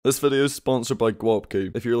This video is sponsored by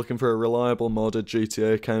Guapku. If you're looking for a reliable modded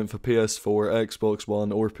GTA account for PS4, Xbox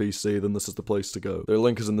One, or PC, then this is the place to go. Their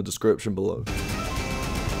link is in the description below.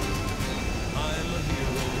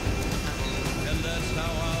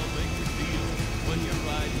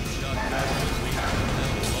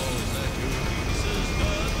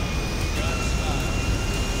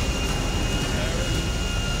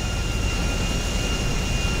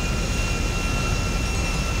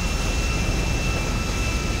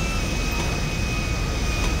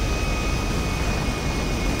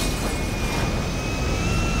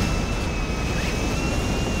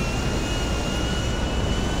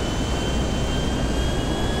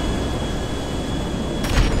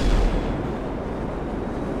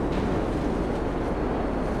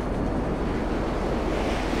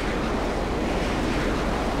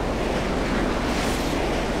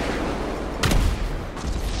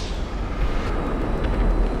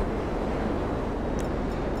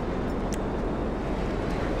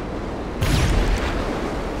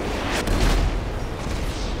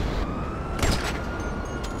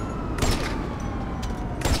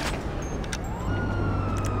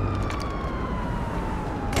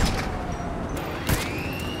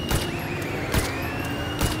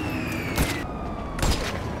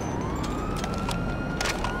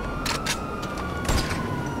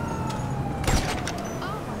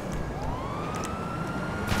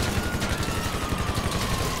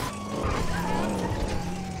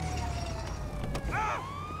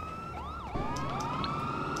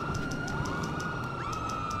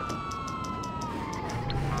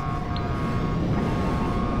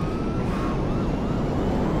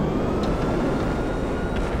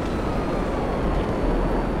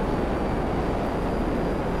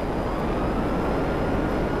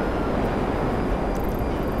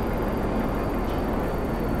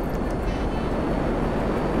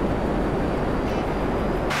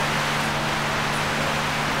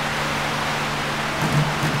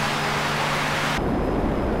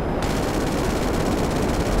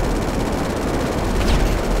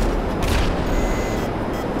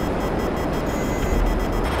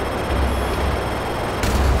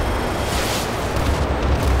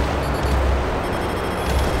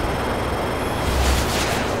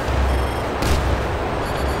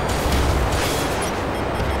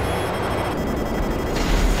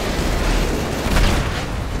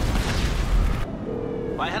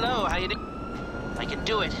 Why, hello, how you doing? I can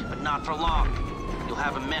do it, but not for long. You'll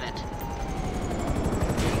have a minute.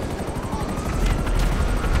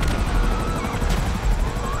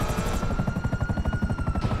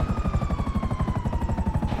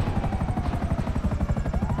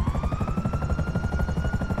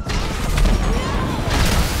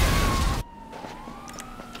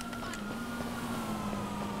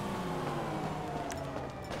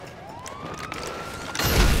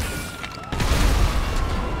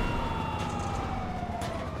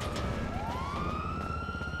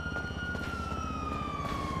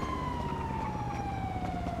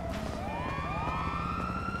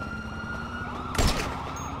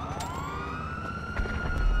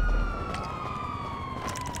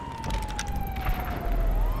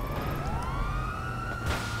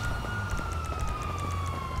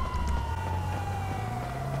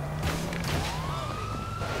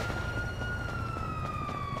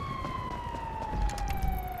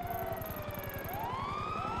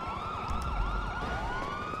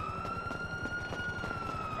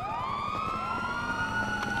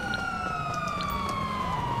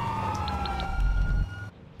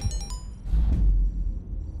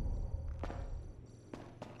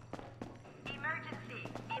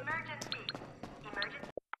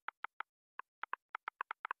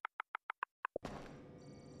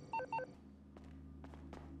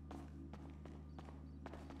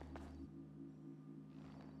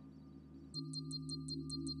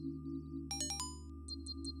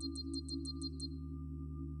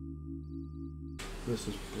 This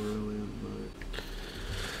is brilliant, mate.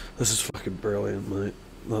 This is fucking brilliant, mate.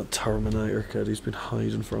 That Terminator kid, he's been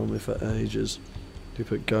hiding from me for ages. He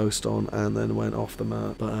put Ghost on and then went off the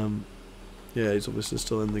map. But, yeah, he's obviously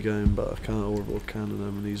still in the game, but I can't orbital cannon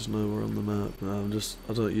him and he's nowhere on the map.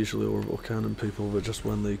 I don't usually orbital cannon people, but just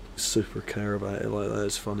when they super care about it like that,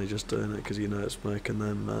 it's funny just doing it because you know it's making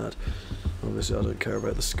them mad. Obviously I don't care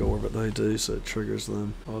about the score, but they do, so it triggers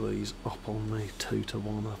them. Oh, he's up on me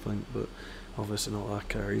 2-1, I think, but obviously not that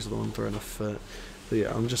care, he's the one throwing a fit. But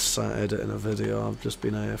yeah, I'm just sat editing a video. I've just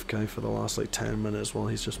been AFK for the last like 10 minutes while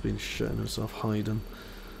he's just been shitting himself hiding.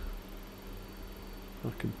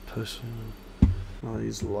 Fucking pussy. Oh,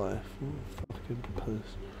 he's left. Oh, fucking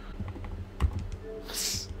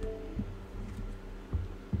puss.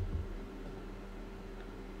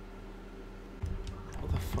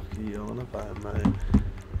 you on about, mate?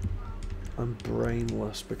 I'm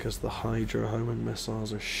brainless because the Hydra homing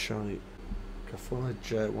missiles are shite. I fly a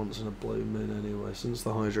jet once in a blue moon anyway. Since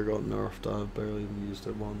the Hydra got nerfed, I've barely even used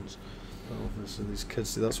it once. But obviously these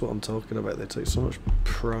kids, see, that's what I'm talking about. They take so much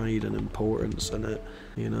pride and importance in it.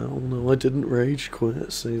 You know, oh no, I didn't rage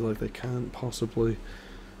quit. See, like, they can't possibly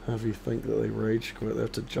have you think that they rage quit. They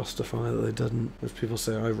have to justify that they didn't. If people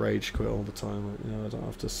say I rage quit all the time, like, you know, I don't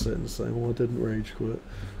have to sit and say, well, I didn't rage quit.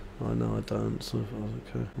 I know I don't, so I was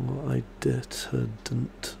okay. Well, I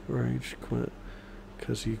didn't rage quit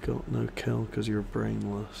because you got no kill because you're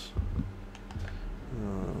brainless.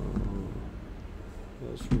 Oh,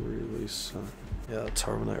 that's really sad. Yeah, the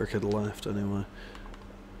Terminator kid left anyway.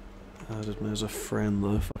 Added me as a friend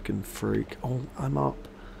though, fucking freak. Oh, I'm up.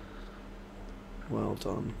 Well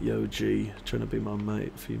done. Yo G, trying to be my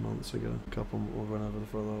mate a few months ago. A couple, or whenever the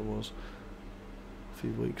fuck that was. A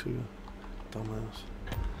few weeks ago. Dumbass.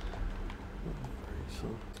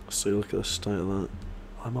 See, look at the state of that.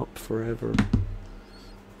 I'm up forever.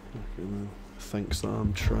 Thinks that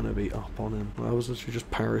I'm trying to be up on him. I was literally just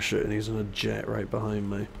parachuting, he's in a jet right behind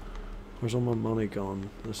me. Where's all my money gone?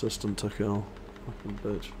 The assistant took it all. Fucking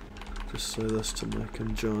bitch. Just say this to make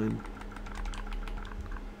him join.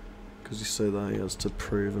 Because you say that he has to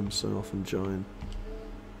prove himself and join.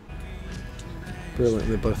 Brilliant,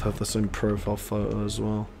 they both have the same profile photo as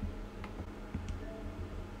well.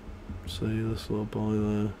 See this little boy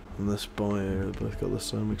there and this boy here, they both got the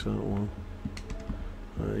same exact one.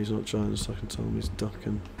 Alright, he's not joining, so I can tell him he's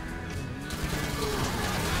ducking.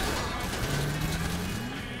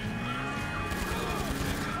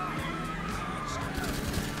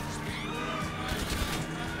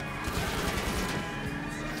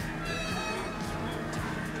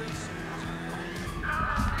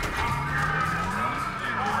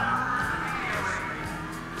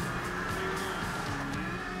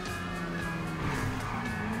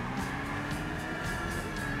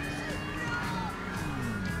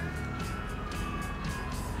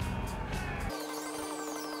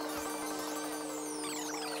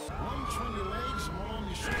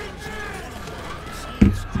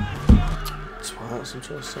 Twats, I'm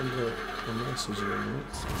trying to send a message here, mate.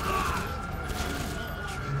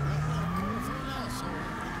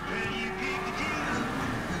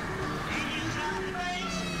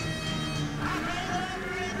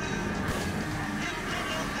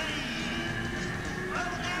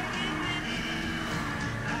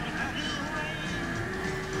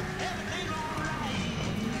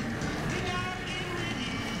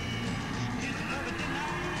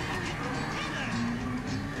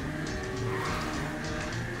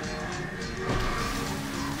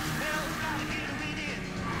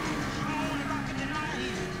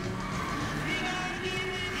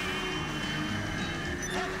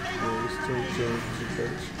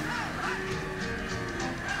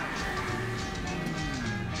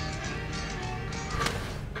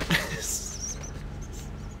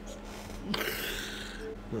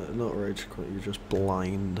 No, not rage quit, you're just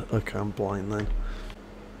blind. Okay, I'm blind then.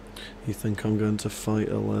 You think I'm going to fight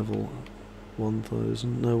a level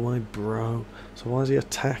 1000? No way, bro. So why is he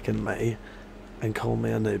attacking me and call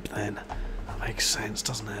me a noob then? That makes sense,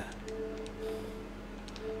 doesn't it?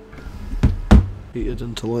 Heated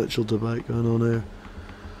intellectual debate going on here.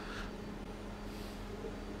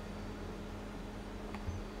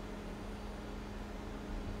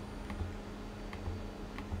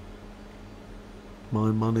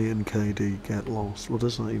 My money and KD get lost. What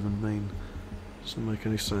does that even mean? Doesn't make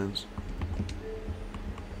any sense.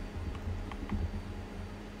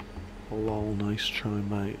 Lol, nice try,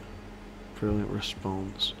 mate. Brilliant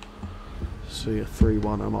response. See, at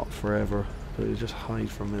 3-1, I'm up forever. But you just hide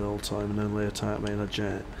from me the whole time and only attack me in a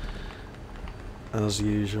jet. As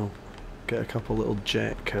usual. Get a couple little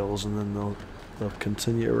jet kills and then they'll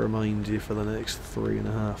continue to remind you for the next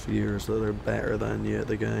 3.5 years that they're better than you at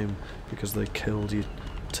the game because they killed you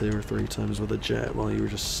 2 or 3 times with a jet while you were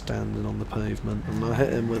just standing on the pavement. And I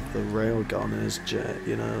hit him with the railgun in his jet,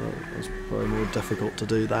 you know. It's probably more difficult to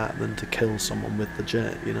do that than to kill someone with the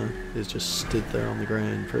jet, you know. He's just stood there on the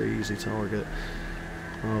ground, pretty easy target.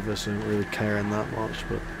 Obviously not really caring that much,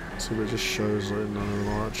 but so it just shows that none of them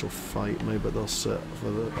will actually fight me, but they'll sit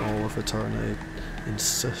for all of eternity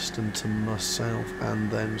insisting to myself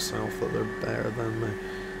and themselves that they're better than me.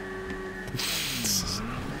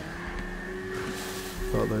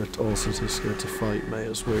 But they're also too scared to fight me.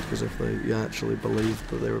 It's weird because if they actually believed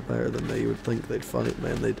that they were better than me, you would think they'd fight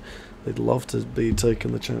me and they'd love to be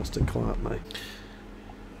taking the chance to clap me.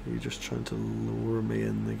 You're just trying to lure me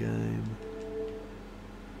in the game.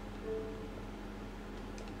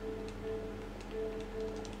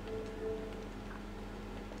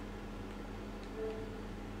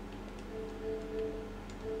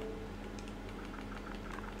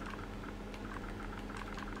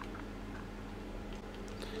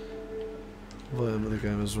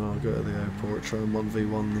 as well, go to the airport, try and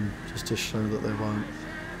 1v1 them, just to show that they won't.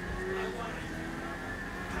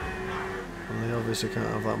 And they obviously can't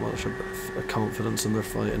have that much of a confidence in their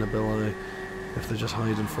fighting ability if they're just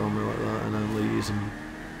hiding from me like that and only using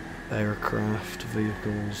aircraft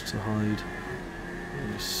vehicles to hide.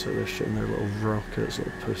 And just sit there shooting their little rockets,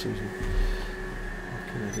 little pussies.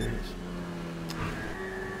 Fucking idiots.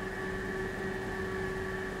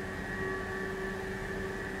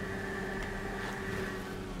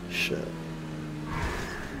 Shit.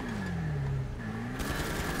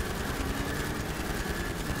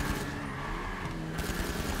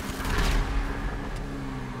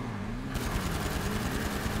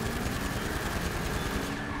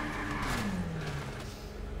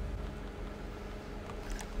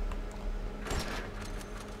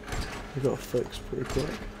 We got fixed pretty quick.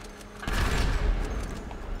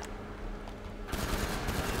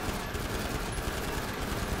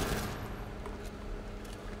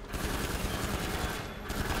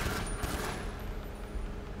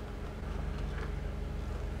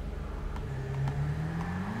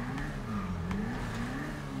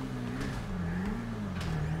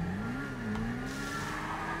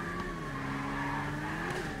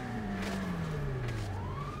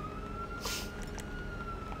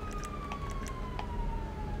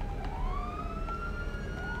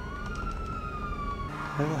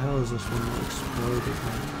 How the hell is this one not exploded?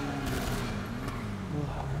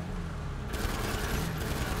 Oh.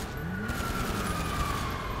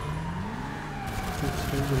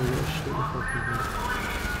 It's really got shit the fucking head.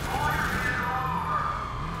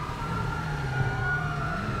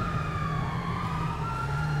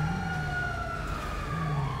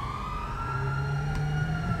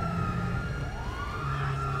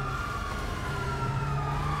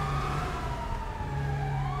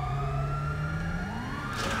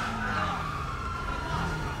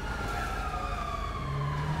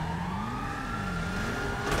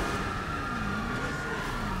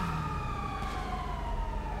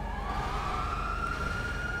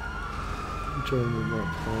 Joining that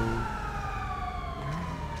plane.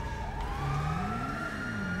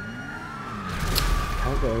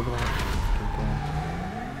 Can't go over that.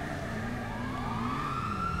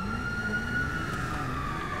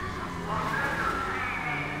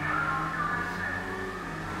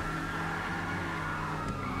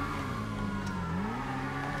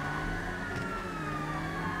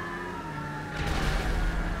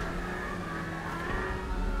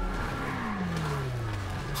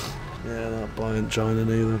 Yeah, that boy ain't joining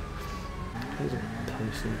either. He's a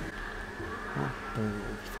pussy. Oh,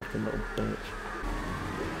 fucking little bitch.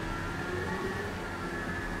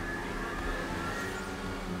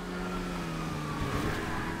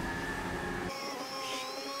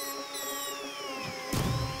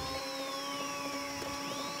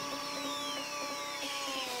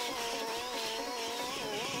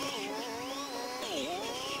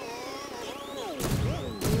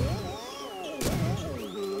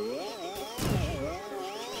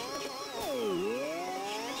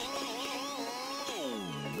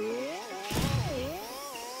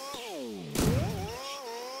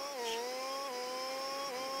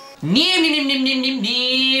 Neem neem neem neem neem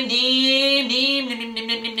neem neem neem neem neem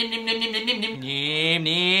neem neem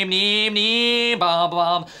neem neem neem bam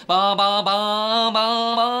bam bam bam bam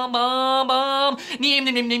bam bam bam neem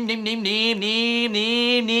neem neem neem neem neem neem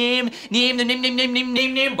neem neem neem neem neem neem neem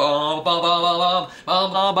neem neem bam bam bam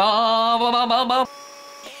bam bam bam bam bam bam.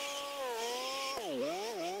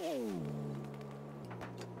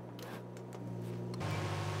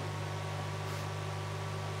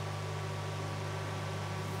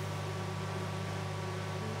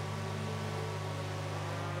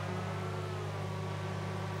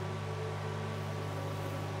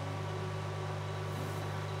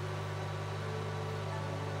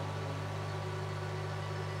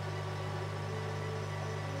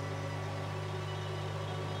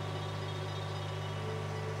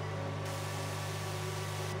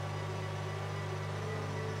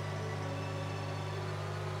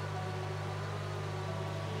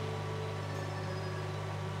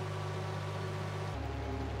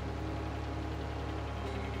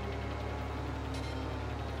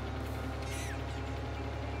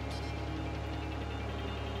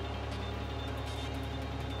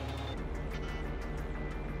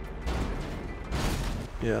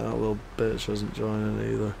 Yeah, that little bitch isn't joining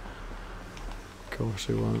either. Of course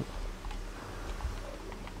he won't.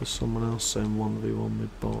 There's someone else saying 1v1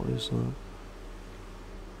 mid bot, is that?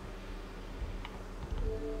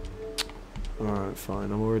 Alright,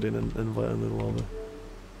 fine, I'm already inviting the lobby.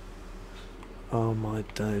 Oh my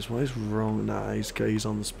days, what is wrong? Nah, he's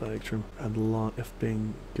on the spectrum and life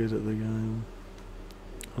being good at the game.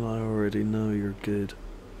 And I already know you're good.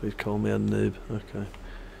 You'd call me a noob. Okay.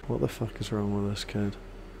 What the fuck is wrong with this kid?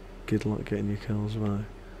 Good luck getting your kills back.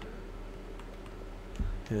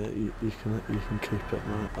 Yeah, you can keep it,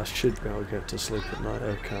 mate. I should be able to get to sleep at night.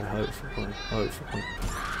 Okay, hopefully.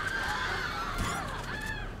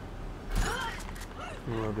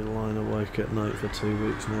 Well, I've been lying awake at night for 2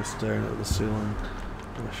 weeks now, staring at the ceiling.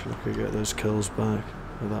 I wish I could get those kills back,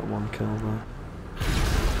 or that one kill there.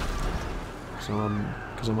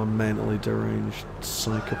 Because I'm a mentally deranged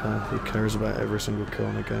psychopath who cares about every single kill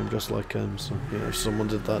in a game, just like him. So, you know, if someone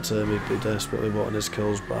did that to him, he'd be desperately wanting his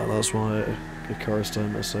kills back. That's why it occurs to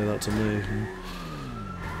him to say that to me. And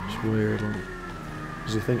it's weird, like,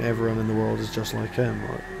 does he think everyone in the world is just like him?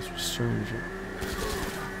 Like, it's strange.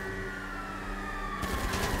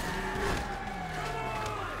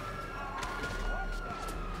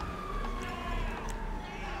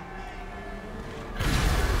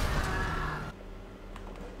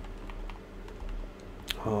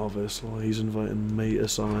 Obviously, he's inviting me to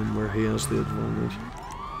sign where he has the advantage.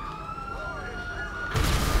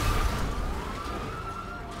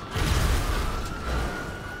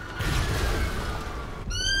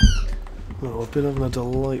 Well, I've been having a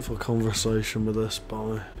delightful conversation with this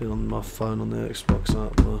boy. Been on my phone on the Xbox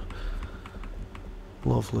app.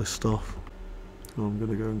 Lovely stuff. I'm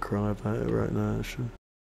gonna go and cry about it right now, actually.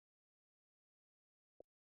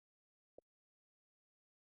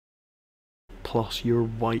 Plus your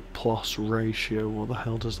white plus ratio, what the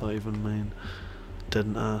hell does that even mean?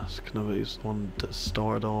 Didn't ask. No, but he's the one that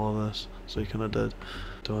started all of this, so he kinda did.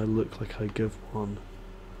 Do I look like I give one?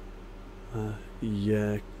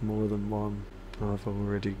 Yeah, more than one. I've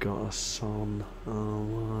already got a son. Oh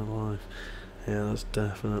my life. Yeah, that's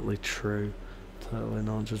definitely true. Totally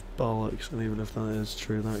not just bollocks, and even if that is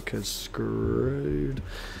true, that kid's screwed.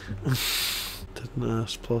 Didn't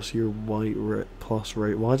ask. Plus your white plus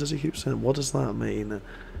rate. Why does he keep saying? What does that mean?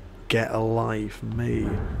 Get a life. Me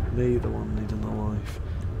the one needing a life.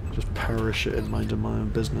 Just parachuted, minding my own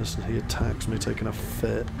business, and he attacks me taking a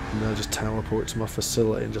fit. And then I just teleport to my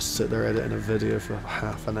facility and just sit there editing a video for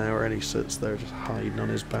half an hour, and he sits there just hiding on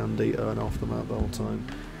his bandito and off the map the whole time.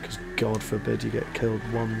 Because God forbid you get killed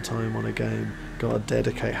one time on a game. Gotta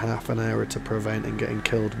dedicate half an hour to preventing getting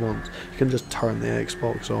killed once. You can just turn the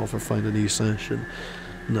Xbox off or find a new session.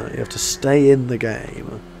 No, you have to stay in the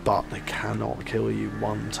game, but they cannot kill you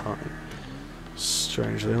one time.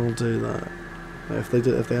 Strange, they all do that. If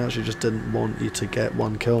they actually just didn't want you to get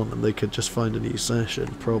one kill on them, they could just find a new session,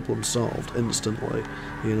 problem solved instantly,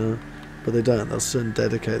 you know? But they don't. They'll sit and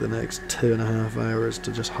dedicate the next 2.5 hours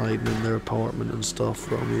to just hiding in their apartment and stuff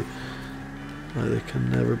from you. Like, they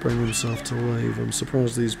can never bring themselves to leave. I'm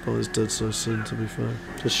surprised these boys did so soon, to be fair.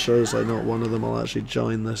 Just shows like not one of them will actually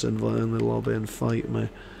join this invite-only lobby and fight me.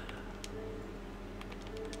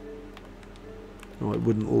 Oh, I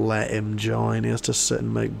wouldn't let him join. He has to sit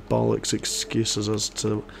and make bollocks excuses as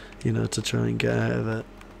to, you know, to try and get out of it.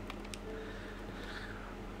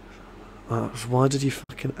 Why did you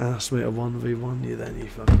fucking ask me to 1v1 you then, you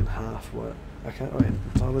fucking half-wit? I can't wait.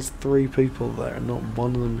 So there's 3 people there, and not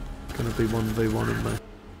one of them gonna be 1v1ing me.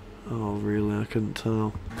 Oh, really? I couldn't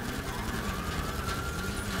tell.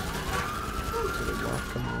 Did it work?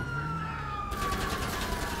 Come on.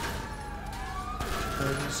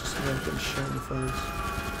 It's just getting shot in the face.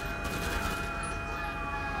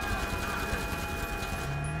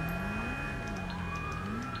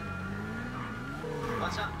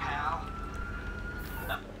 What's up, pal?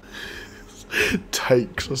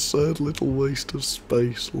 Takes a sad little waste of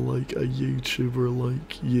space like a YouTuber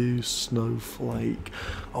like you, Snowflake.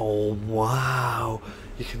 Oh wow,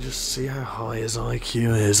 you can just see how high his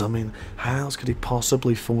IQ is. I mean, how else could he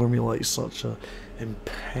possibly formulate such a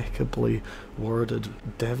impeccably worded,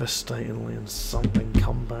 devastatingly insulting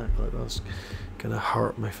comeback like that's gonna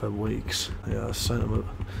hurt me for weeks? Yeah, I sent him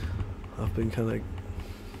I've been kind of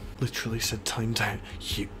literally said time down,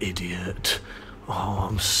 you idiot. Oh,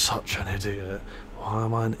 I'm such an idiot. Why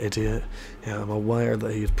am I an idiot? Yeah, I'm aware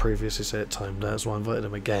that he had previously said timed out, so I invited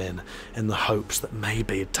him again in the hopes that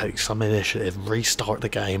maybe he'd take some initiative, restart the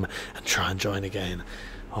game, and try and join again.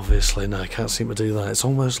 Obviously, no, I can't seem to do that. It's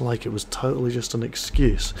almost like it was totally just an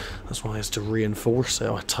excuse. That's why I had to reinforce it.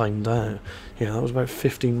 I timed out. Yeah, that was about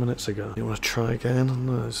 15 minutes ago. You want to try again?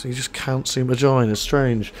 No, so you just can't seem to join. It's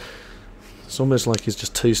strange. It's almost like he's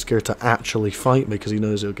just too scared to actually fight me because he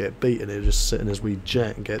knows he'll get beaten. He'll just sit in his wee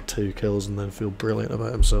jet and get 2 kills and then feel brilliant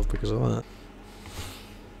about himself because of that.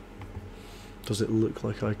 Does it look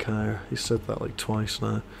like I care? He said that like twice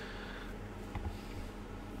now.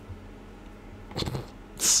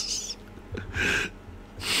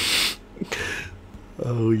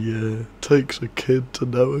 Oh yeah, takes a kid to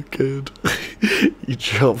know a kid. You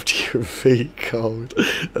dropped your V code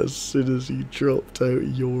as soon as you dropped out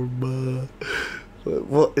your ma.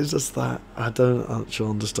 What is just that? I don't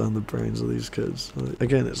actually understand the brains of these kids. Like,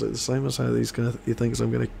 again, it's like the same as how these guys, he thinks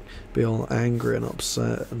I'm going to be all angry and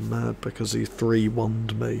upset and mad because he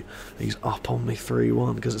 3-1'd me. He's up on me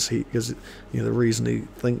 3-1 because the reason he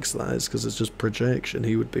thinks that is because it's just projection.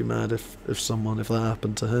 He would be mad if that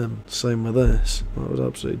happened to him. Same with this. That would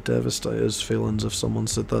absolutely devastate his feelings if someone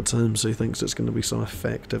said that to him, so he thinks it's going to be some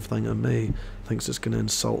effective thing on me. Thinks it's going to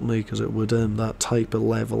insult me because it would him. That type of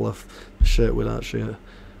level of shit would actually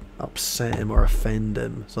upset him or offend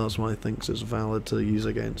him, so that's why he thinks it's valid to use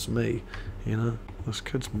against me, you know? This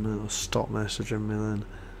kid's gonna stop messaging me then.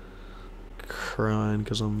 Crying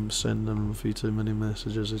because I'm sending him a few too many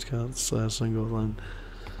messages, he can't say a single thing.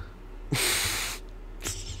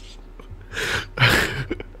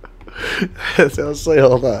 I'll say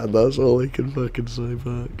all that and that's all he can fucking say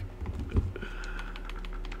back.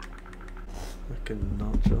 Fucking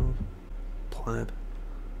nut job. Pleb.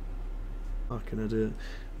 Fucking idiot.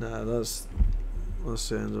 Nah, that's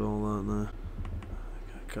the end of all that now.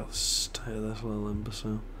 I gotta stay this little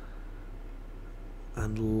imbecile.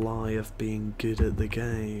 And lie of being good at the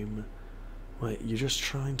game. Wait, you're just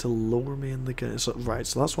trying to lure me in the game? So, right,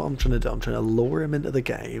 so that's what I'm trying to do. I'm trying to lure him into the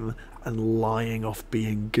game and lying off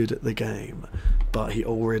being good at the game. But he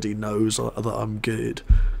already knows that I'm good.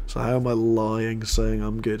 So how am I lying saying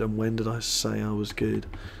I'm good? And when did I say I was good?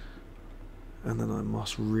 And then I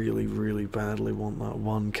must really, really badly want that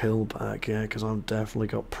one kill back, yeah, because I've definitely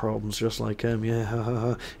got problems just like him, yeah, ha ha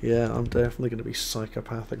ha, yeah, I'm definitely going to be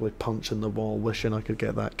psychopathically punching the wall wishing I could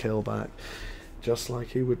get that kill back, just like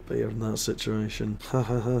he would be in that situation, ha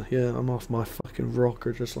ha ha, yeah, I'm off my fucking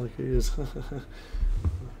rocker just like he is, ha ha ha,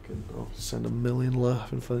 I'll send a million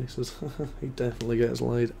laughing faces, he definitely gets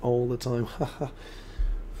laid all the time, ha ha.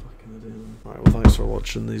 Right, well thanks for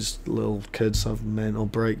watching these little kids have mental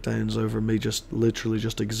breakdowns over me literally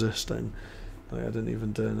just existing. Like, I didn't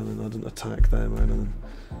even do anything, I didn't attack them or anything.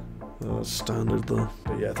 That's standard though.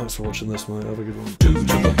 But yeah, thanks for watching this, mate, have a good one. 2 to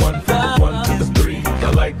the 1, from the 1 to the 3.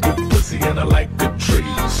 I like good pussy and I like good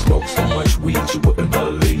trees. Smoke so much weed you wouldn't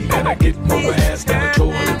believe. And I get more ass than a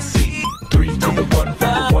toilet seat. 3 to the 1, from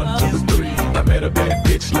the 1 to the 3. I met a bad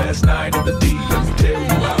bitch last night in the D. Let me tell you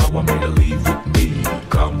how I made her leave with me.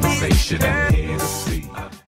 Conversation and